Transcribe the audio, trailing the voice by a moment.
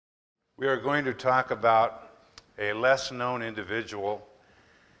We are going to talk about a less-known individual.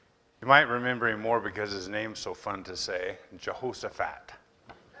 You might remember him more because his name's so fun to say, Jehosaphat.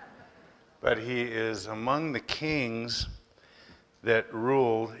 But he is among the kings that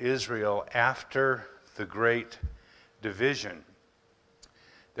ruled Israel after the Great Division.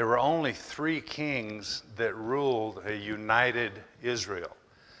 There were only 3 kings that ruled a united Israel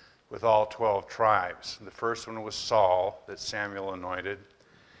with all 12 tribes. The first one was Saul, that Samuel anointed.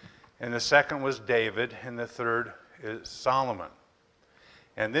 And the second was David, and the third is Solomon.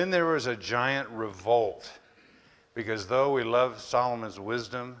 And then there was a giant revolt, because though we love Solomon's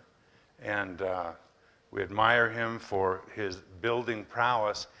wisdom and we admire him for his building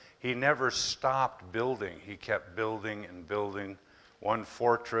prowess, he never stopped building. He kept building and building, one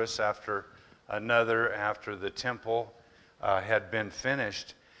fortress after another after the temple had been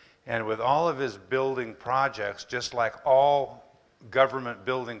finished. And with all of his building projects, just like all government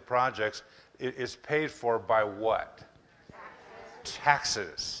building projects, it is paid for by what?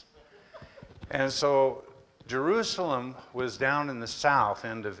 Taxes. And so Jerusalem was down in the south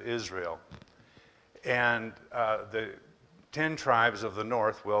end of Israel, and the 10 tribes of the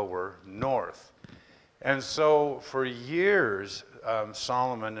north, were north. And so for years,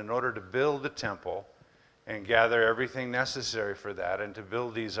 Solomon, in order to build the temple and gather everything necessary for that, and to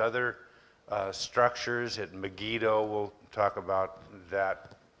build these other structures at Megiddo, we'll talk about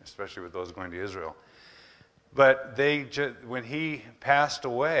that, especially with those going to Israel. But when he passed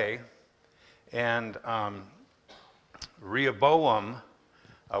away, and Rehoboam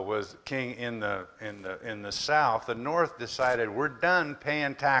was king in the south, the north decided, we're done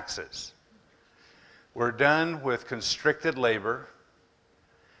paying taxes. We're done with constricted labor,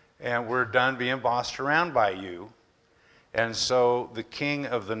 and we're done being bossed around by you. And so the king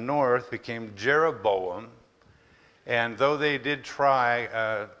of the north became Jeroboam. And though they did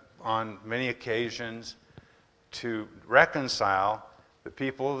try on many occasions to reconcile, the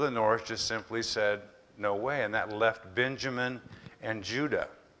people of the north just simply said, no way. And that left Benjamin and Judah.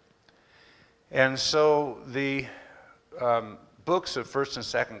 And so the books of 1st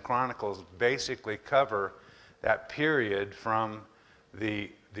and 2nd Chronicles basically cover that period from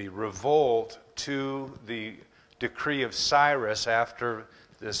the revolt to the decree of Cyrus after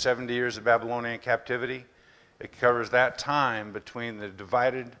the 70 years of Babylonian captivity. It covers that time between the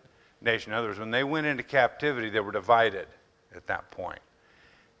divided nation. In other words, when they went into captivity, they were divided at that point.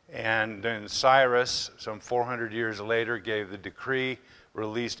 And then Cyrus, some 400 years later, gave the decree,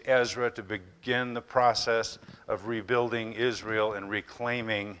 released Ezra to begin the process of rebuilding Israel and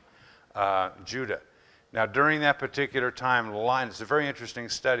reclaiming Judah. Now, during that particular time, it's a very interesting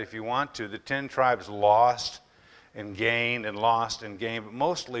study if you want to. The 10 tribes lost and gained and lost and gained, but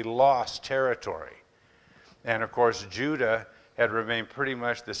mostly lost territory. And of course, Judah had remained pretty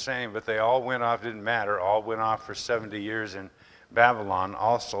much the same, but they all went off, didn't matter, all went off for 70 years in Babylon,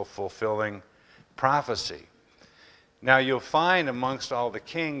 also fulfilling prophecy. Now, you'll find amongst all the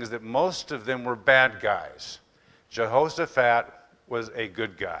kings that most of them were bad guys. Jehoshaphat was a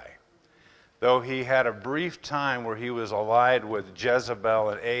good guy, though he had a brief time where he was allied with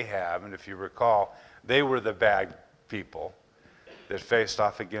Jezebel and Ahab, and if you recall, they were the bad people that faced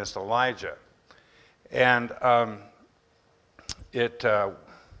off against Elijah. And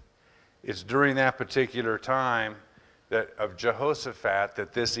it's during that particular time of Jehoshaphat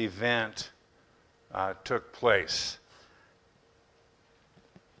that this event took place.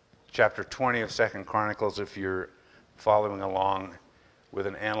 Chapter 20 of 2nd Chronicles, if you're following along with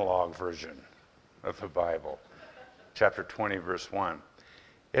an analog version of the Bible. Chapter 20, verse 1.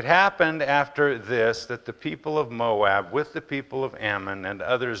 It happened after this that the people of Moab, with the people of Ammon and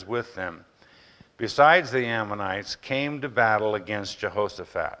others with them, besides the Ammonites, came to battle against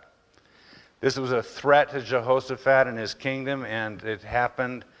Jehoshaphat. This was a threat to Jehoshaphat and his kingdom, and it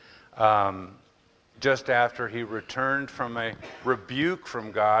happened just after he returned from a rebuke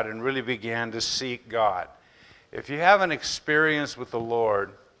from God and really began to seek God. If you have an experience with the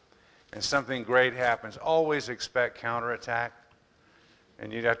Lord and something great happens, always expect counterattack.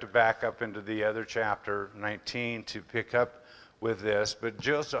 And you'd have to back up into the other chapter, 19, to pick up with this. But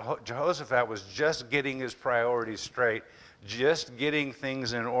Jehoshaphat was just getting his priorities straight, just getting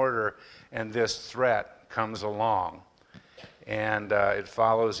things in order, and this threat comes along. And it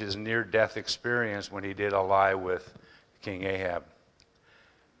follows his near-death experience when he did ally with King Ahab.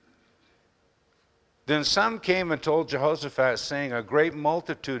 Then some came and told Jehoshaphat, saying, a great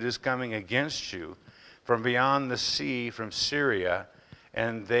multitude is coming against you from beyond the sea, from Syria,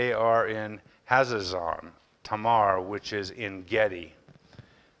 and they are in Hazazon Tamar, which is in Gedi.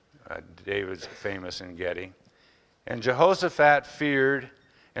 David's famous in Gedi. And Jehoshaphat feared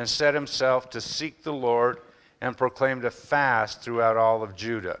and set himself to seek the Lord and proclaimed a fast throughout all of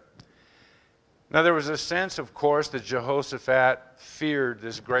Judah. Now there was a sense, of course, that Jehoshaphat feared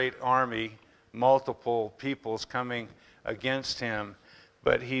this great army, multiple peoples coming against him,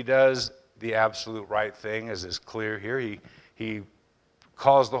 but he does the absolute right thing, as is clear here. He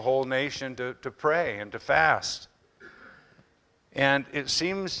calls the whole nation to pray and to fast. And it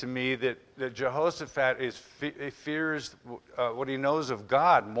seems to me that Jehoshaphat fears what he knows of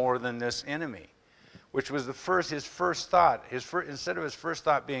God more than this enemy, which was his first thought. Instead of his first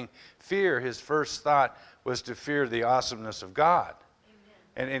thought being fear, his first thought was to fear the awesomeness of God.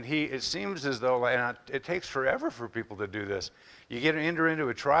 And it seems as though, and it takes forever for people to do this. You enter into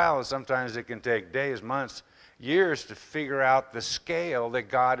a trial, and sometimes it can take days, months, years to figure out the scale that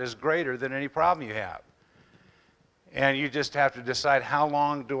God is greater than any problem you have. And you just have to decide, how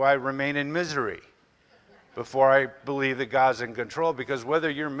long do I remain in misery before I believe that God's in control? Because whether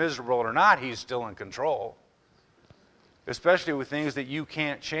you're miserable or not, he's still in control, especially with things that you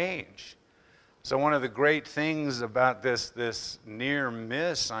can't change. So one of the great things about this near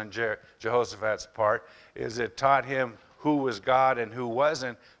miss on Jehoshaphat's part is it taught him who was God and who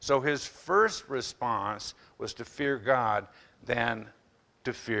wasn't. So his first response was to fear God than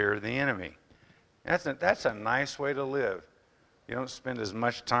to fear the enemy. That's a nice way to live. You don't spend as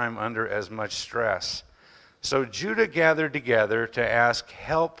much time under as much stress. So Judah gathered together to ask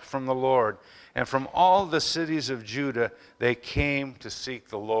help from the Lord. And from all the cities of Judah, they came to seek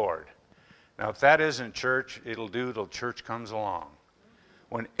the Lord. Now, if that isn't church, it'll do till church comes along.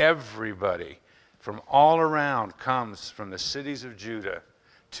 When everybody from all around comes from the cities of Judah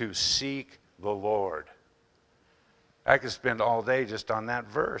to seek the Lord. I could spend all day just on that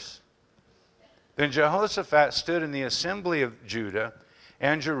verse. Then Jehoshaphat stood in the assembly of Judah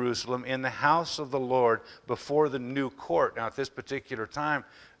and Jerusalem in the house of the Lord before the new court. Now, at this particular time,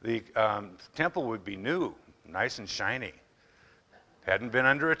 the temple would be new, nice and shiny. Hadn't been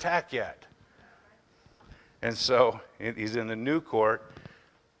under attack yet. And so he's in the new court,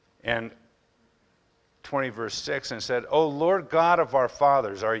 and 20 verse 6, and said, O Lord God of our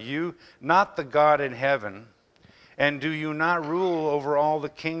fathers, are you not the God in heaven? And do you not rule over all the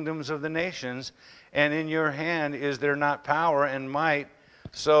kingdoms of the nations? And in your hand is there not power and might,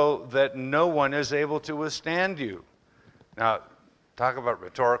 so that no one is able to withstand you? Now, talk about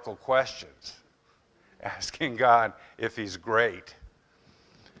rhetorical questions. Asking God if he's great.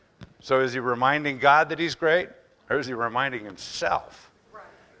 So is he reminding God that he's great? Or is he reminding himself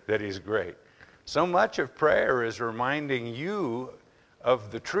that he's great? So much of prayer is reminding you of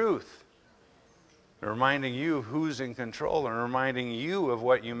the truth. Reminding you who's in control and reminding you of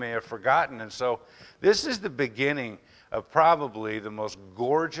what you may have forgotten. And so this is the beginning of probably the most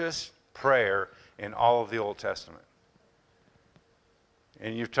gorgeous prayer in all of the Old Testament.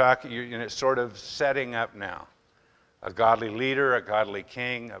 And and it's sort of setting up now. A godly leader, a godly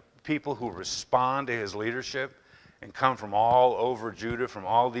king, people who respond to his leadership and come from all over Judah, from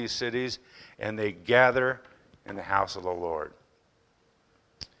all these cities, and they gather in the house of the Lord.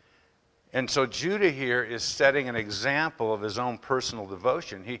 And so Judah here is setting an example of his own personal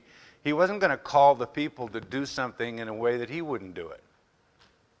devotion. He wasn't going to call the people to do something in a way that he wouldn't do it.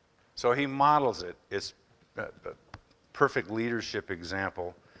 So he models it. It's a perfect leadership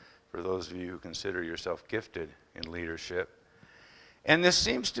example for those of you who consider yourself gifted in leadership. And this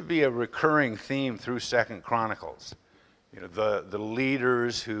seems to be a recurring theme through 2 Chronicles. You know, the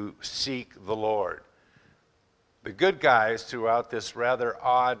leaders who seek the Lord. The good guys throughout this rather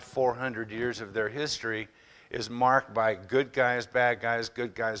odd 400 years of their history is marked by good guys, bad guys,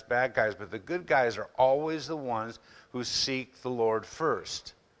 good guys, bad guys. But the good guys are always the ones who seek the Lord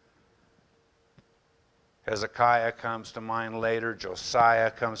first. Hezekiah comes to mind later.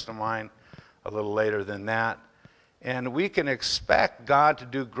 Josiah comes to mind a little later than that. And we can expect God to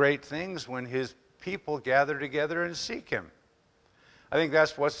do great things when his people gather together and seek him. I think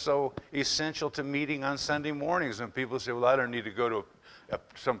that's what's so essential to meeting on Sunday mornings when people say, well, I don't need to go to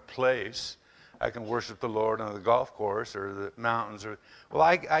some place. I can worship the Lord on the golf course or the mountains. Well,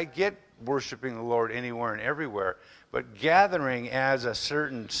 I get worshiping the Lord anywhere and everywhere, but gathering adds a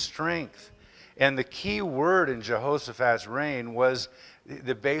certain strength. And the key word in Jehoshaphat's reign was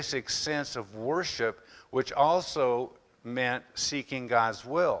the basic sense of worship, which also meant seeking God's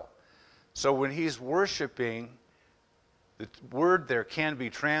will. So when he's worshiping, the word there can be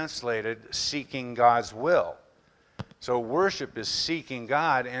translated seeking God's will. So worship is seeking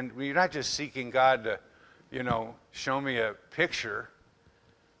God, and you're not just seeking God to, show me a picture.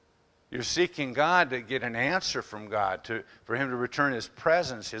 You're seeking God to get an answer from God, for him to return his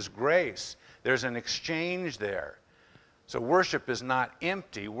presence, his grace. There's an exchange there. So worship is not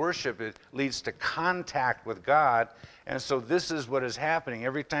empty. Worship leads to contact with God. And so this is what is happening.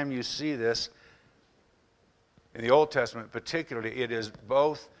 Every time you see this, in the Old Testament particularly, it is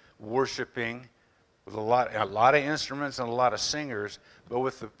both worshiping with a lot of instruments and a lot of singers, but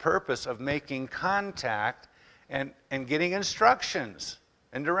with the purpose of making contact and getting instructions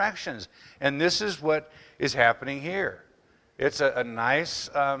and directions. And this is what is happening here. It's a nice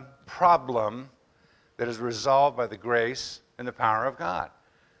problem that is resolved by the grace and the power of God.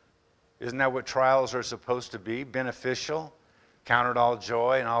 Isn't that what trials are supposed to be? Beneficial, count it all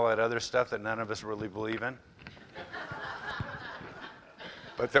joy, and all that other stuff that none of us really believe in.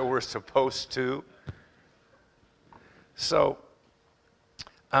 But that we're supposed to. So,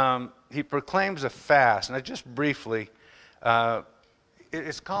 he proclaims a fast. Now, just briefly,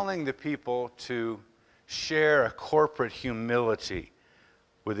 it's calling the people to share a corporate humility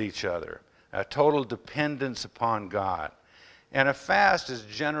with each other, a total dependence upon God. And a fast is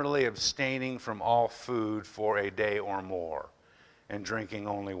generally abstaining from all food for a day or more and drinking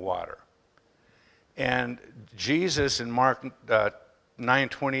only water. And Jesus in Mark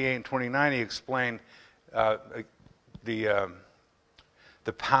 9:28 and 29, he explained the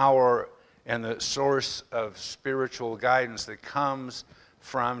power and the source of spiritual guidance that comes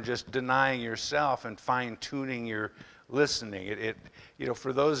from just denying yourself and fine-tuning your listening.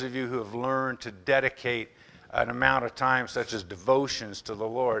 For those of you who have learned to dedicate an amount of time, such as devotions to the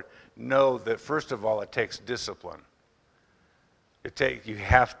Lord, know that first of all, it takes discipline. You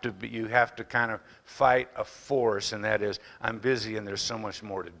have to kind of fight a force, and that is, I'm busy and there's so much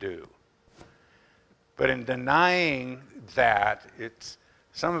more to do. But in denying that,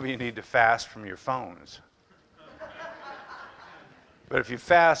 some of you need to fast from your phones. But if you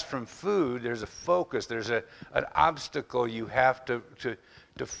fast from food, there's a focus, there's an obstacle you have to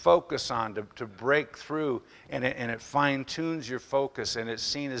focus on, to break through, and it fine-tunes your focus, and it's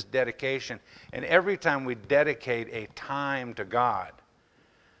seen as dedication. And every time we dedicate a time to God,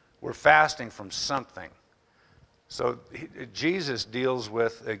 we're fasting from something. So Jesus deals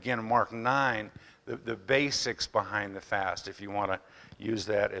with, again, Mark 9, the basics behind the fast. If you want to use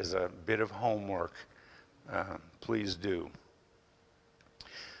that as a bit of homework, please do.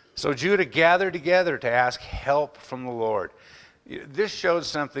 So Judah gathered together to ask help from the Lord. This shows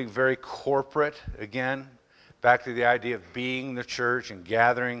something very corporate, again, back to the idea of being the church and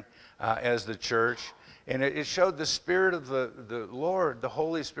gathering as the church. And it showed the Spirit of the Lord, the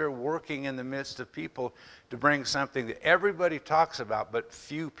Holy Spirit, working in the midst of people to bring something that everybody talks about but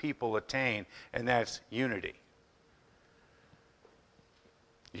few people attain, and that's unity.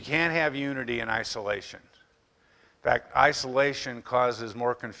 You can't have unity in isolation. In fact, isolation causes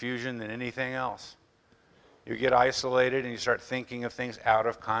more confusion than anything else. You get isolated and you start thinking of things out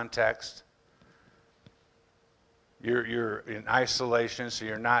of context. You're in isolation, so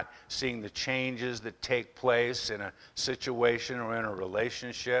you're not seeing the changes that take place in a situation or in a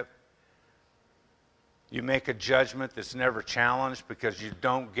relationship. You make a judgment that's never challenged because you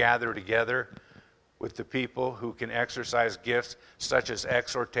don't gather together with the people who can exercise gifts such as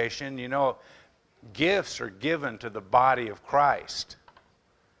exhortation. You know, gifts are given to the body of Christ.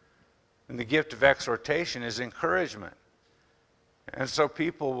 And the gift of exhortation is encouragement. And so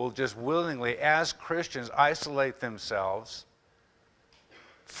people will just willingly, as Christians, isolate themselves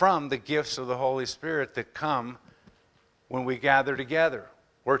from the gifts of the Holy Spirit that come when we gather together.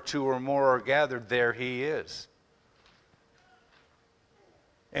 Where two or more are gathered, there He is.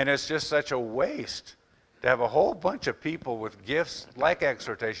 And it's just such a waste to have a whole bunch of people with gifts like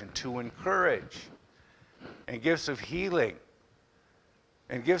exhortation to encourage, and gifts of healing,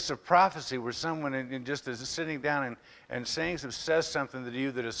 and gifts of prophecy, where someone just is sitting down and says something to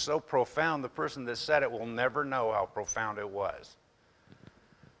you that is so profound, the person that said it will never know how profound it was.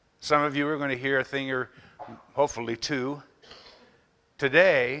 Some of you are going to hear a thing or hopefully two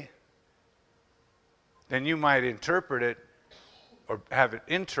today, then you might interpret it or have it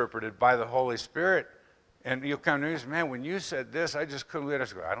interpreted by the Holy Spirit, and you'll come to me and say, man, when you said this, I just couldn't believe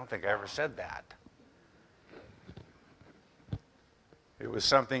it. I go, I don't think I ever said that. It was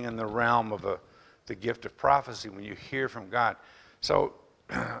something in the realm of the gift of prophecy when you hear from God. So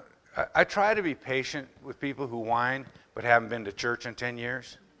I try to be patient with people who whine but haven't been to church in 10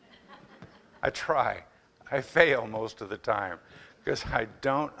 years. I try. I fail most of the time because I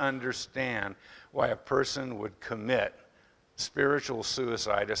don't understand why a person would commit spiritual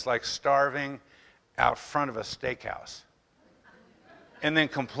suicide. It's like starving out front of a steakhouse and then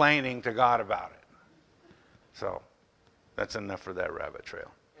complaining to God about it. So that's enough for that rabbit trail.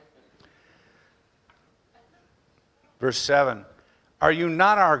 Verse 7, are you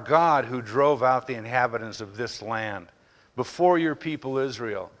not our God who drove out the inhabitants of this land before your people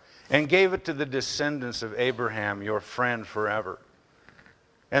Israel, and gave it to the descendants of Abraham, your friend forever.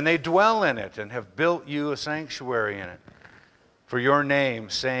 And they dwell in it and have built you a sanctuary in it for your name,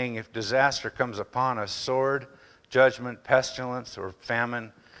 saying, if disaster comes upon us, sword, judgment, pestilence, or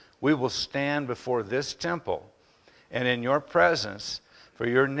famine, we will stand before this temple and in your presence for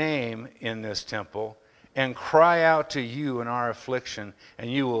your name in this temple and cry out to you in our affliction,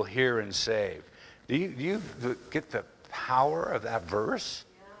 and you will hear and save. Do you get the power of that verse?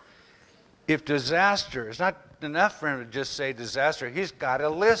 Yeah. If disaster, it's not enough for him to just say disaster. He's got to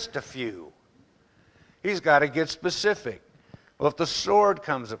list a few. He's got to get specific. Well, if the sword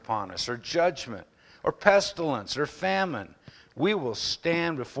comes upon us, or judgment, or pestilence, or famine, we will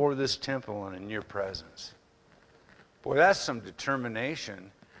stand before this temple and in your presence. Boy, that's some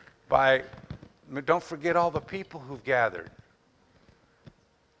determination by, don't forget all the people who've gathered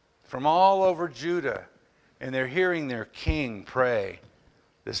from all over Judah, and they're hearing their king pray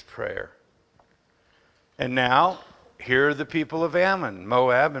this prayer. And now, here are the people of Ammon,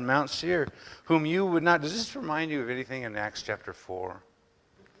 Moab, and Mount Seir, whom you would not. Does this remind you of anything in Acts chapter 4?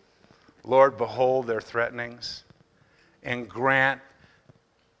 Lord, behold their threatenings, and grant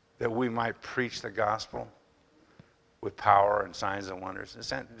that we might preach the gospel with power and signs and wonders.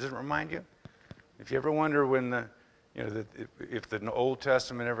 Does it remind you? If you ever wonder when if the Old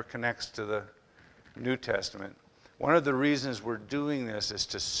Testament ever connects to the New Testament, one of the reasons we're doing this is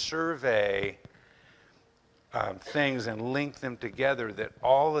to survey things and link them together, that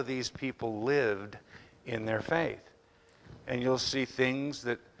all of these people lived in their faith. And you'll see things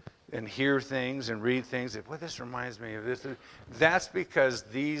and hear things and read things that, well, this reminds me of this. That's because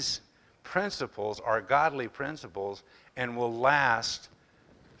these principles are godly principles and will last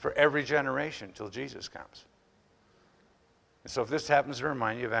for every generation until Jesus comes. And so if this happens to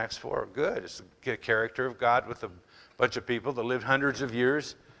remind you of Acts 4, good. It's the character of God with a bunch of people that lived hundreds of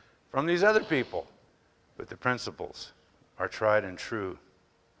years from these other people. But the principles are tried and true.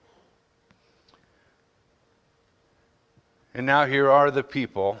 And now here are the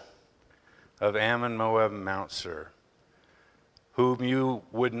people of Ammon, Moab, and Mount Seir, whom you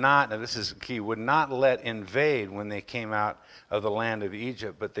would not, now this is key, would not let invade when they came out of the land of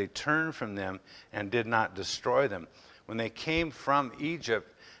Egypt, but they turned from them and did not destroy them. When they came from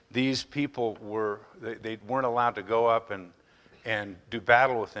Egypt, these people they weren't allowed to go up and do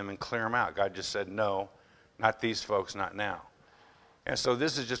battle with them and clear them out. God just said, no, not these folks, not now. And so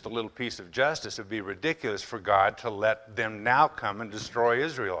this is just a little piece of justice. It would be ridiculous for God to let them now come and destroy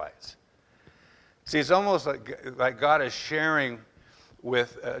Israelites. See, it's almost like God is sharing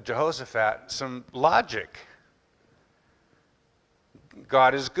with Jehosaphat some logic.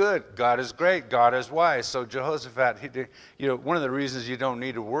 God is good. God is great. God is wise. So Jehosaphat, one of the reasons you don't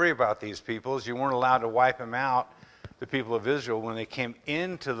need to worry about these people is you weren't allowed to wipe them out, the people of Israel, when they came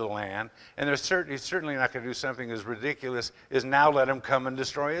into the land. And he's certainly not going to do something as ridiculous as now let them come and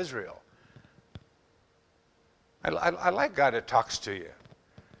destroy Israel. I like God that talks to you,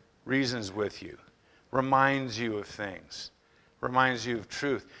 reasons with you, reminds you of things, reminds you of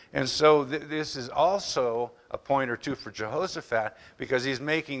truth. And so this is also a point or two for Jehosaphat, because he's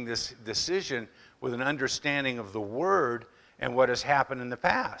making this decision with an understanding of the word and what has happened in the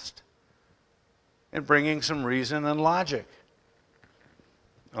past, and bringing some reason and logic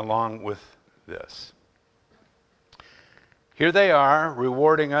along with this. Here they are,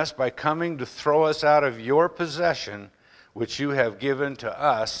 rewarding us by coming to throw us out of your possession, which you have given to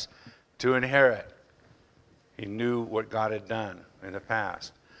us to inherit. He knew what God had done in the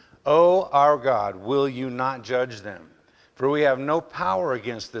past. O our God, will you not judge them? For we have no power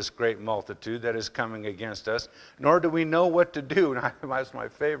against this great multitude that is coming against us, nor do we know what to do. And that's my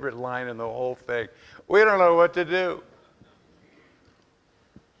favorite line in the whole thing. We don't know what to do.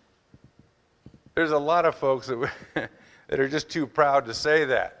 There's a lot of folks that are just too proud to say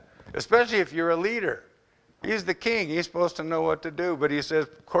that, especially if you're a leader. He's the king. He's supposed to know what to do. But he says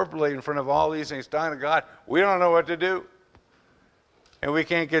corporately in front of all these things, talking to God, we don't know what to do. And we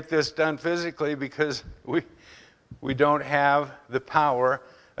can't get this done physically because we don't have the power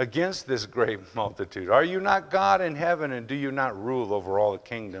against this great multitude. Are you not God in heaven, and do you not rule over all the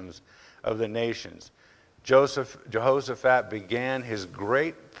kingdoms of the nations? Jehosaphat began his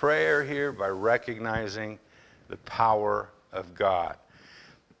great prayer here by recognizing the power of God.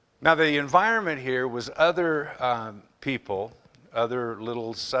 Now, the environment here was other people, other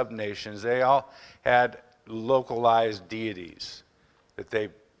little sub-nations. They all had localized deities that they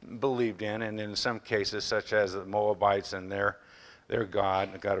believed in, and in some cases, such as the Moabites and their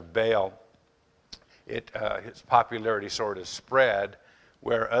god, the god of Baal, its popularity sort of spread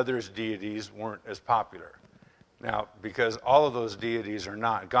where others' deities weren't as popular. Now, because all of those deities are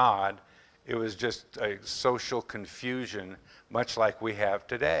not God, it was just a social confusion, much like we have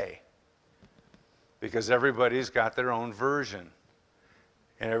today. Because everybody's got their own version.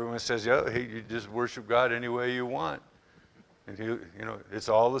 And everyone says, yeah, hey, you just worship God any way you want. And it's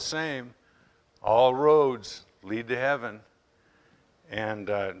all the same. All roads lead to heaven.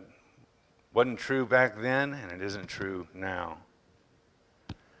 And wasn't true back then, and it isn't true now.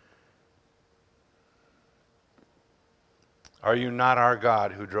 Are you not our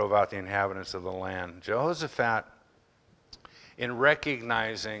God who drove out the inhabitants of the land? Jehosaphat, in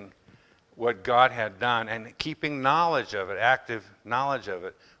recognizing what God had done and keeping knowledge of it, active knowledge of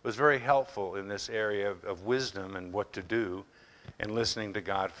it, was very helpful in this area of wisdom and what to do and listening to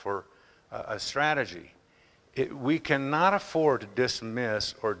God for a strategy. We cannot afford to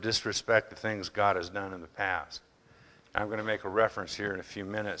dismiss or disrespect the things God has done in the past. I'm going to make a reference here in a few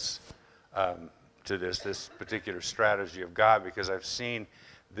minutes to this particular strategy of God, because I've seen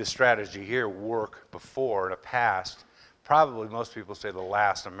this strategy here work before in the past. Probably most people say the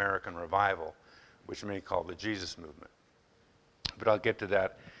last American revival, which many call the Jesus movement. But I'll get to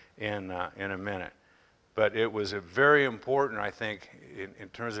that in a minute. But it was very important, I think, in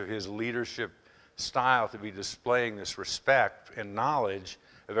terms of his leadership style, to be displaying this respect and knowledge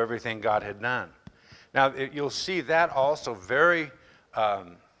of everything God had done. Now, you'll see that also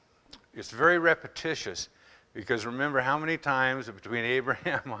it's very repetitious, because remember, how many times between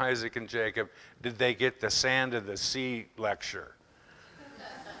Abraham, Isaac, and Jacob did they get the sand of the sea lecture?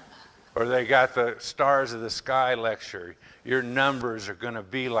 Or they got the stars of the sky lecture. Your numbers are going to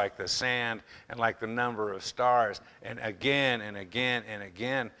be like the sand and like the number of stars. And again and again and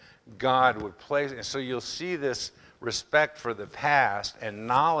again, God would place. And so you'll see this respect for the past and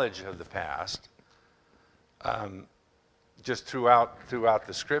knowledge of the past just throughout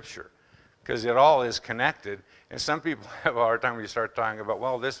the Scripture, because it all is connected. And some people have a hard time when you start talking about,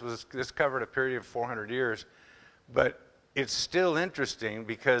 well, this covered a period of 400 years. But it's still interesting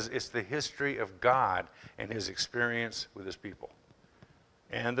because it's the history of God and his experience with his people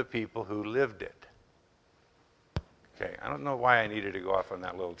and the people who lived it. Okay, I don't know why I needed to go off on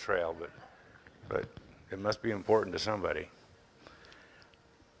that little trail, but it must be important to somebody.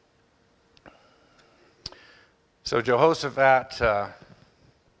 So Jehosaphat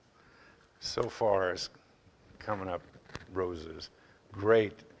so far is coming up roses.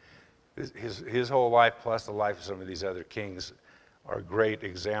 Great. His whole life plus the life of some of these other kings are great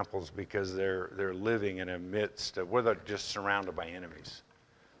examples, because they're living in a midst of where they're just surrounded by enemies.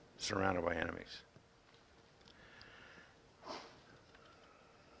 Surrounded by enemies.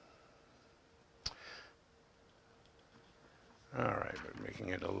 All right, we're making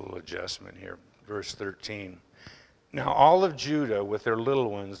it a little adjustment here. Verse 13. Now all of Judah with their little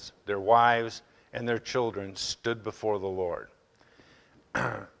ones, their wives, and their children stood before the Lord.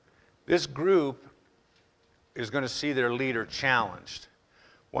 This group is going to see their leader challenged.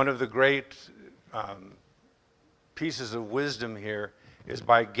 One of the great pieces of wisdom here is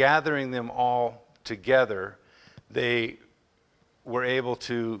by gathering them all together, they were able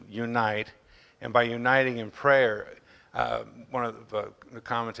to unite. And by uniting in prayer, one of the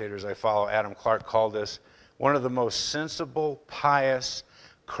commentators I follow, Adam Clark, called this one of the most sensible, pious,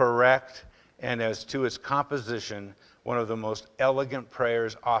 correct, and as to its composition, one of the most elegant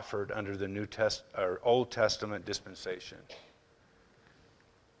prayers offered under the Old Testament dispensation.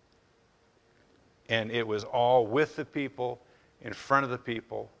 And it was all with the people, in front of the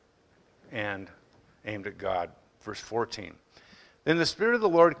people, and aimed at God. Verse 14. Then the Spirit of the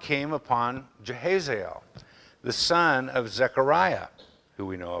Lord came upon Jehaziel, the son of Zechariah, who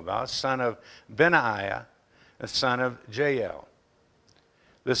we know about, son of Benaiah, the son of Jael,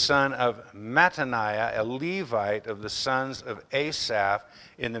 the son of Mattaniah, a Levite of the sons of Asaph,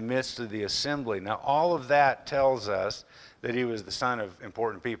 in the midst of the assembly. Now, all of that tells us that he was the son of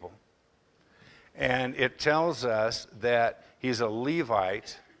important people. And it tells us that he's a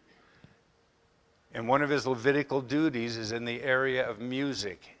Levite, and one of his Levitical duties is in the area of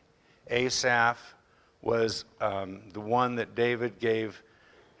music. Asaph was the one that David gave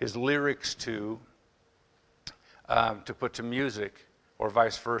his lyrics to put to music, or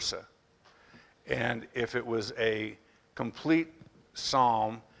vice versa. And if it was a complete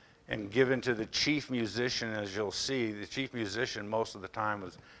psalm and given to the chief musician, as you'll see, the chief musician most of the time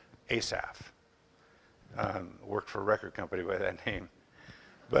was Asaph. Worked for a record company by that name.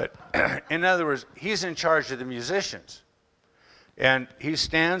 But in other words, he's in charge of the musicians. And he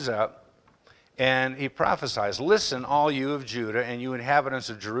stands up And he prophesies, listen, all you of Judah, and you inhabitants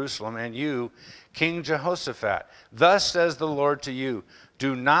of Jerusalem, and you, King Jehosaphat. Thus says the Lord to you,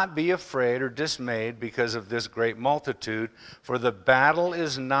 do not be afraid or dismayed because of this great multitude, for the battle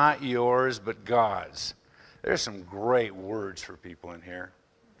is not yours, but God's. There's some great words for people in here.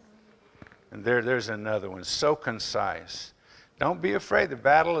 And there's another one, so concise. Don't be afraid. The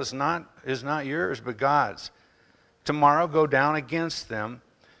battle is not yours, but God's. Tomorrow go down against them.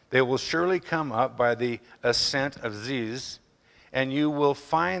 They will surely come up by the ascent of Ziz, and you will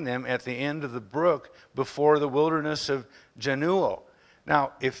find them at the end of the brook before the wilderness of Januel.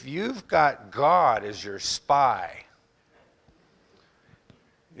 Now, if you've got God as your spy,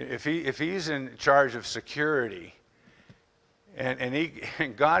 if he's in charge of security,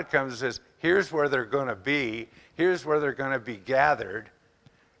 and God comes and says, here's where they're going to be, here's where they're going to be gathered,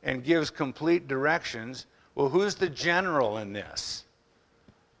 and gives complete directions, well, who's the general in this?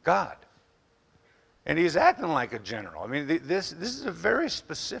 God. And he's acting like a general. I mean, this is a very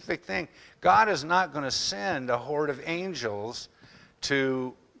specific thing. God is not going to send a horde of angels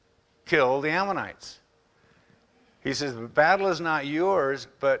to kill the Ammonites. He says, the battle is not yours,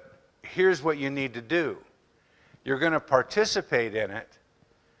 but here's what you need to do. You're going to participate in it.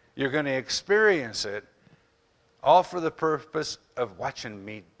 You're going to experience it, all for the purpose of watching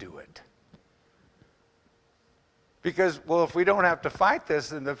me do it. Because, well, if we don't have to fight this,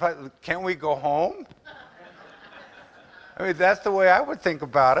 then can't we go home? I mean, that's the way I would think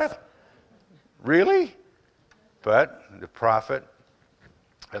about it. Really? But the prophet,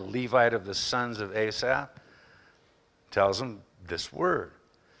 a Levite of the sons of Asaph, tells him this word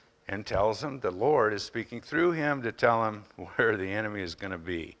and tells him the Lord is speaking through him to tell him where the enemy is going to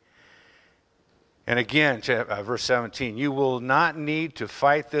be. And again, verse 17, you will not need to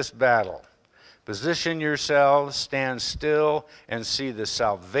fight this battle. Position yourselves, stand still, and see the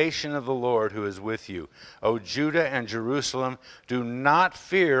salvation of the Lord who is with you. O Judah and Jerusalem, do not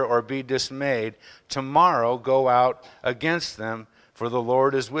fear or be dismayed. Tomorrow go out against them, for the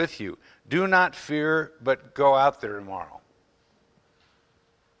Lord is with you. Do not fear, but go out there tomorrow.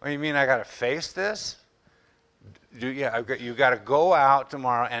 What do you mean I got to face this? You got to go out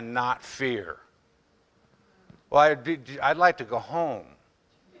tomorrow and not fear. Well, I'd like to go home.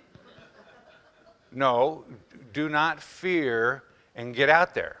 No, do not fear and get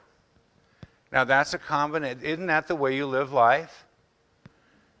out there. Now that's a combination. Isn't that the way you live life?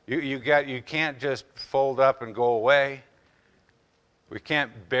 You can't just fold up and go away. We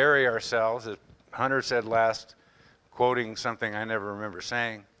can't bury ourselves, as Hunter said last, quoting something I never remember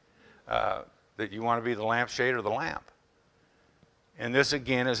saying, that you want to be the lampshade or the lamp. And this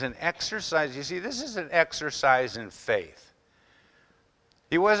again is an exercise. You see, this is an exercise in faith.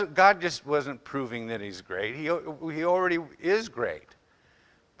 God just wasn't proving that he's great. He already is great.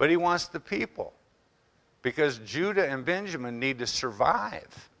 But he wants the people. Because Judah and Benjamin need to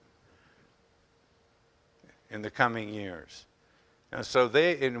survive in the coming years. And so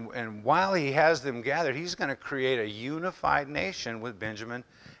and while he has them gathered, he's going to create a unified nation with Benjamin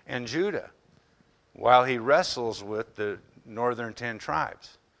and Judah while he wrestles with the northern 10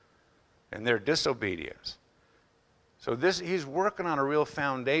 tribes and their disobedience. So he's working on a real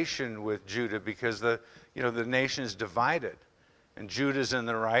foundation with Judah because the nation's divided. And Judah's in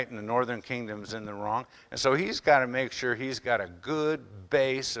the right and the northern kingdom's in the wrong. And so he's got to make sure he's got a good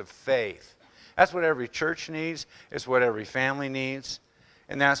base of faith. That's what every church needs. It's what every family needs.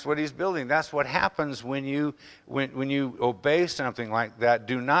 And that's what he's building. That's what happens when you obey something like that.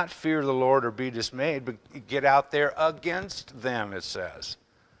 Do not fear the Lord or be dismayed, but get out there against them, it says.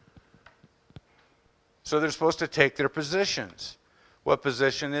 So they're supposed to take their positions. What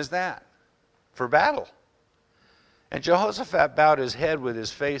position is that? For battle. And Jehoshaphat bowed his head with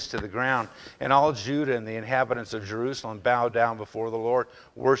his face to the ground, and all Judah and the inhabitants of Jerusalem bowed down before the Lord,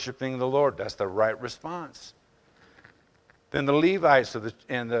 worshiping the Lord. That's the right response. Then the Levites of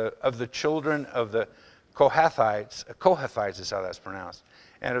the children of the Kohathites is how that's pronounced,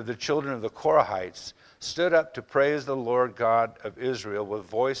 and of the children of the Korahites stood up to praise the Lord God of Israel with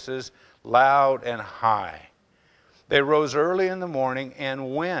voices loud and high. They rose early in the morning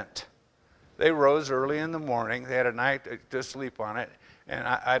and went. They rose early in the morning. They had a night to sleep on it. And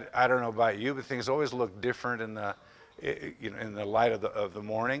I don't know about you, but things always look different in the light of the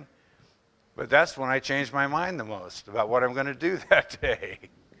morning. But that's when I change my mind the most about what I'm going to do that day.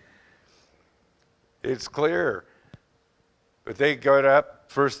 It's clear. But they got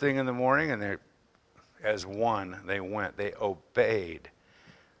up first thing in the morning, and as one, they went. They obeyed.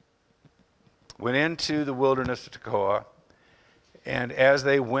 Went into the wilderness of Tekoa, and as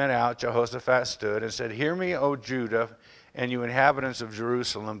they went out, Jehoshaphat stood and said, "Hear me, O Judah, and you inhabitants of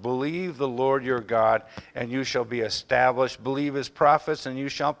Jerusalem, believe the Lord your God, and you shall be established. Believe his prophets, and you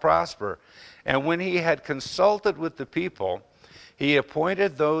shall prosper. And when he had consulted with the people, he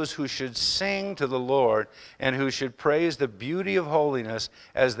appointed those who should sing to the Lord and who should praise the beauty of holiness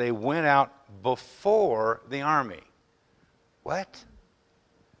as they went out before the army. What?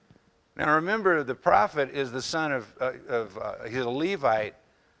 Now remember, the prophet is the son of he's a Levite,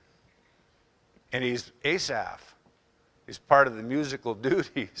 and he's Asaph. He's part of the musical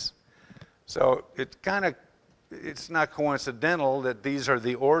duties. So it's not coincidental that these are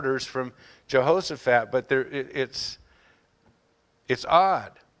the orders from Jehosaphat, but it's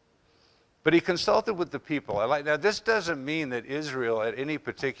odd. But he consulted with the people. Now, this doesn't mean that Israel at any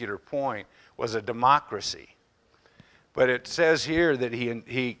particular point was a democracy. But it says here that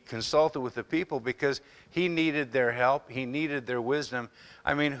he consulted with the people because he needed their help. He needed their wisdom.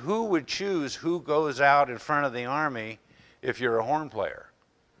 I mean, who would choose who goes out in front of the army if you're a horn player?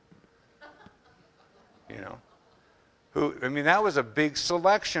 You know? That was a big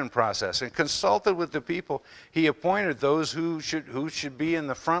selection process. And consulted with the people, he appointed those who should be in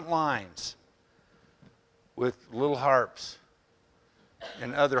the front lines with little harps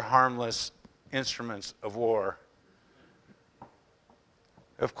and other harmless instruments of war.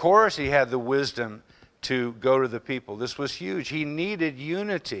 Of course, he had the wisdom to go to the people. This was huge. He needed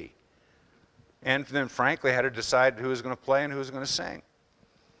unity. And then, frankly, had to decide who was going to play and who was going to sing.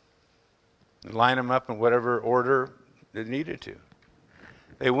 Line them up in whatever order they needed to.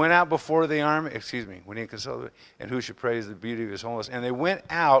 They went out before the army, when he consulted, and who should praise the beauty of his holiness. And they went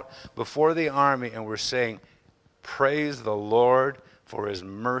out before the army and were saying, praise the Lord, for his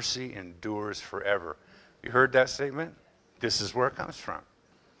mercy endures forever. You heard that statement? This is where it comes from.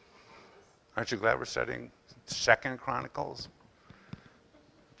 Aren't you glad we're studying 2 Chronicles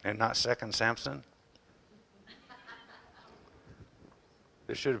and not 2 Samson?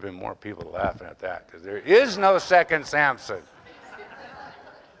 There should have been more people laughing at that, because there is no 2 Samson.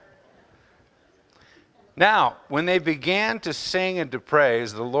 Now, when they began to sing and to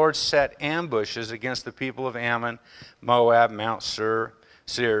praise, the Lord set ambushes against the people of Ammon, Moab, Mount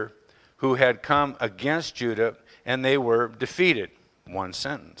Seir, who had come against Judah, and they were defeated. One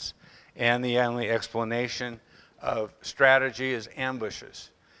sentence. And the only explanation of strategy is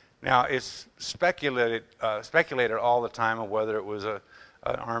ambushes. Now, it's speculated all the time on whether it was an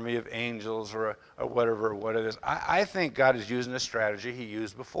army of angels or whatever, what it is. I think God is using a strategy he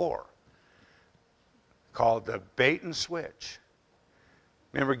used before, called the bait and switch.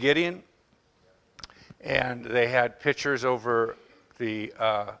 Remember Gideon? And they had pitchers over the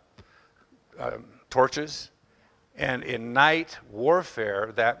torches. And in night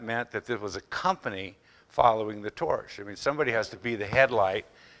warfare, that meant that there was a company following the torch. Somebody has to be the headlight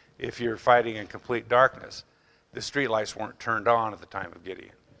if you're fighting in complete darkness. The streetlights weren't turned on at the time of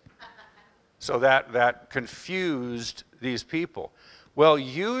Gideon. So that confused these people. Well,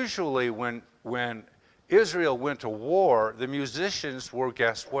 usually when Israel went to war, the musicians were,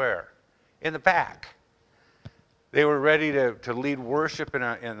 guess where? In the back. They were ready to lead worship in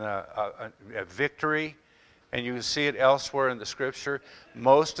a victory. And you can see it elsewhere in the scripture.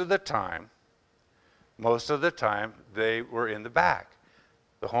 Most of the time, they were in the back.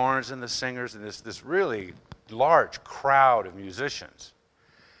 The horns and the singers and this really large crowd of musicians.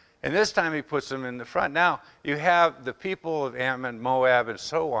 And this time he puts them in the front. Now, you have the people of Ammon, Moab, and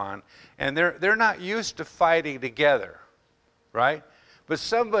so on, and they're not used to fighting together, right? But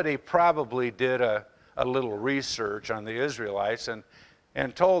somebody probably did a little research on the Israelites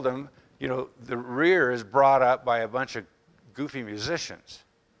and told them, the rear is brought up by a bunch of goofy musicians.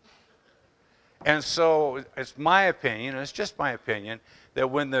 And so it's my opinion, and it's just my opinion, that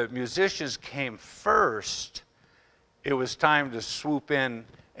when the musicians came first, it was time to swoop in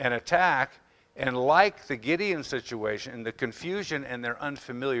and attack. And like the Gideon situation, and the confusion and their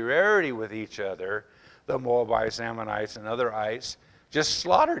unfamiliarity with each other, the Moabites, Ammonites, and other ites just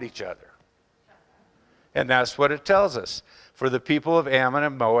slaughtered each other. And that's what it tells us. For the people of Ammon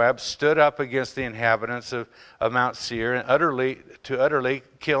and Moab stood up against the inhabitants of Mount Seir and utterly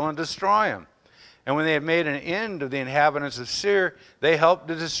kill and destroy them. And when they had made an end of the inhabitants of Seir, they helped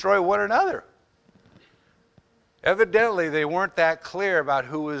to destroy one another. Evidently, they weren't that clear about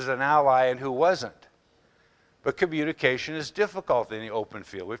who was an ally and who wasn't. But communication is difficult in the open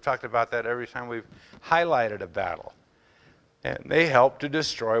field. We've talked about that every time we've highlighted a battle. And they helped to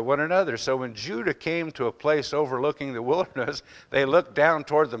destroy one another. So when Judah came to a place overlooking the wilderness, they looked down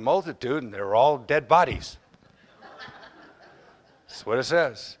toward the multitude, and they were all dead bodies. That's what it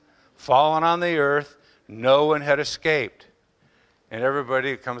says. Fallen on the earth, no one had escaped. And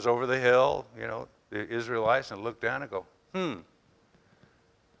everybody comes over the hill, the Israelites, and look down and go,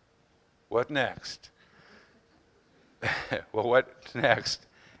 What next? Well, what next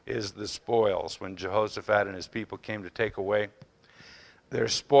is the spoils. When Jehoshaphat and his people came to take away their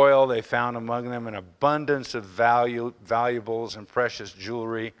spoil, they found among them an abundance of valuables and precious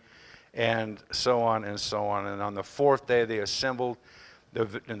jewelry, and so on and so on. And on the fourth day they assembled in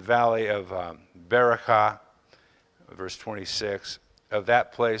the valley of Berakah, verse 26. Of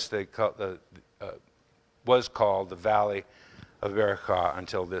that place they was called the valley of Berakah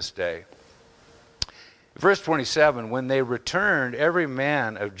until this day. Verse 27, when they returned, every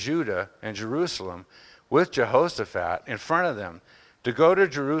man of Judah and Jerusalem with Jehoshaphat in front of them, to go to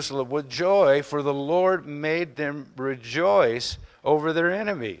Jerusalem with joy, for the Lord made them rejoice over their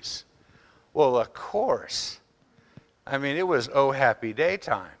enemies. Well, of course. I mean, it was oh happy day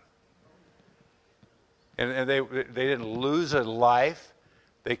time. And they didn't lose a life.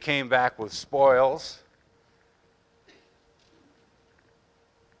 They came back with spoils.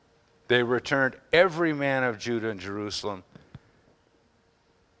 They returned every man of Judah and Jerusalem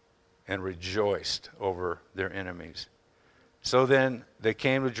and rejoiced over their enemies. So then they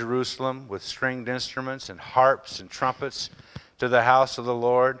came to Jerusalem with stringed instruments and harps and trumpets to the house of the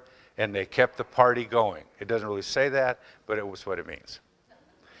Lord, and they kept the party going. It doesn't really say that, but it was what it means.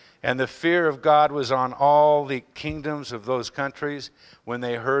 And the fear of God was on all the kingdoms of those countries when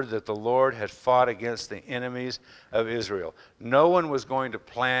they heard that the Lord had fought against the enemies of Israel. No one was going to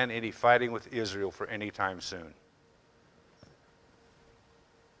plan any fighting with Israel for any time soon.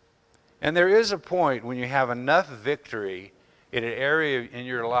 And there is a point when you have enough victory in an area in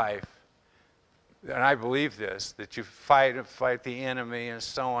your life, and I believe this, that you fight the enemy and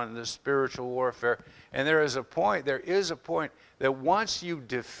so on, the spiritual warfare. And there is a point that once you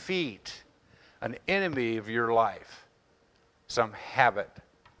defeat an enemy of your life, some habit,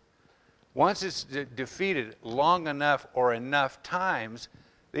 once it's defeated long enough or enough times,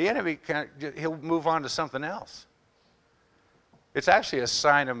 the enemy he'll move on to something else. It's actually a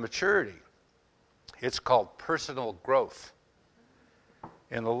sign of maturity. It's called personal growth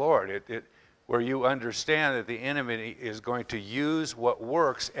in the Lord. Where you understand that the enemy is going to use what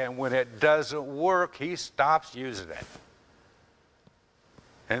works, and when it doesn't work, he stops using it.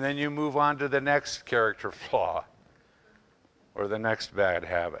 And then you move on to the next character flaw or the next bad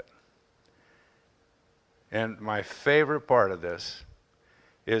habit. And my favorite part of this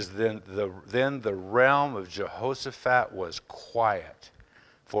is then the realm of Jehoshaphat was quiet,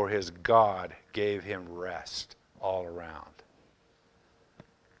 for his God gave him rest all around.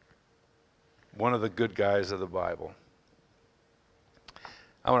 One of the good guys of the Bible.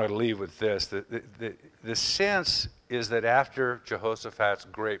 I want to leave with this. The sense is that after Jehoshaphat's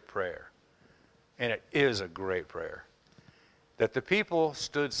great prayer, and it is a great prayer, that the people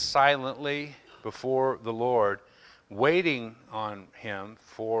stood silently before the Lord, waiting on him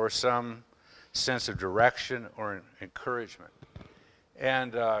for some sense of direction or encouragement.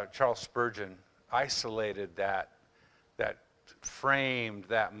 And Charles Spurgeon isolated that framed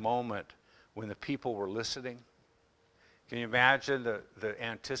that moment when the people were listening. Can you imagine the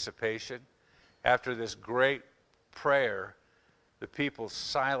anticipation? After this great prayer, the people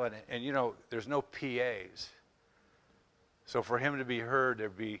silent, and you know, there's no PAs. So for him to be heard,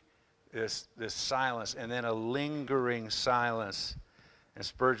 there'd be this silence, and then a lingering silence. And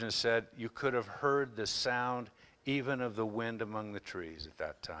Spurgeon said, you could have heard the sound even of the wind among the trees at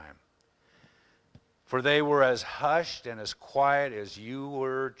that time. For they were as hushed and as quiet as you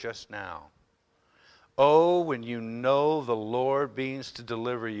were just now. Oh, when you know the Lord means to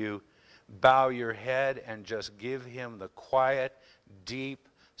deliver you, bow your head and just give him the quiet, deep,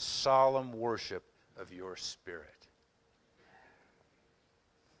 solemn worship of your spirit.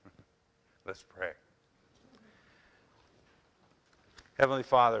 Let's pray. Heavenly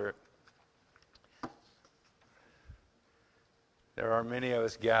Father, there are many of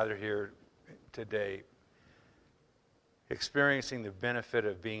us gathered here today experiencing the benefit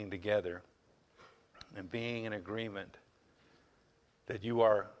of being together and being in agreement that you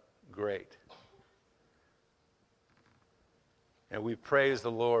are great. And we praise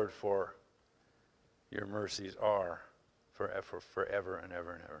the Lord for your mercies are forever and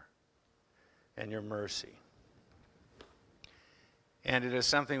ever and ever. And your mercy. And it is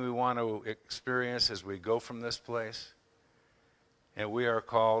something we want to experience as we go from this place. And we are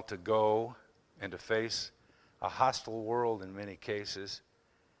called to go and to face a hostile world in many cases.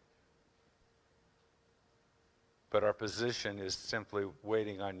 But our position is simply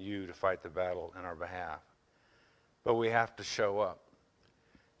waiting on you to fight the battle in our behalf. But we have to show up.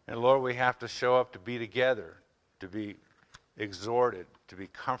 And Lord, we have to show up to be together, to be exhorted, to be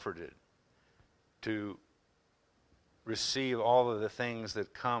comforted, to receive all of the things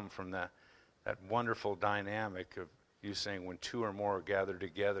that come from that wonderful dynamic of you saying, when two or more are gathered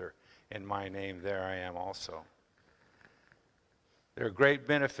together in my name, there I am also. There are great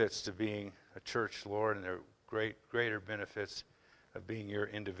benefits to being a church, Lord, and there are greater benefits of being your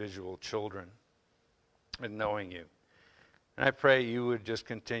individual children and knowing you. And I pray you would just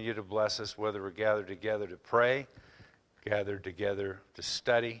continue to bless us, whether we're gathered together to pray, gathered together to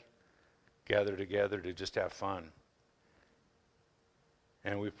study, gathered together to just have fun.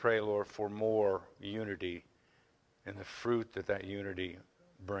 And we pray, Lord, for more unity and the fruit that unity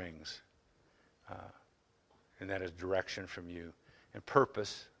brings. And that is direction from you and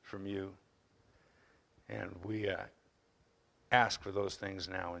purpose from you. And we ask for those things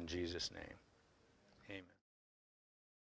now in Jesus' name.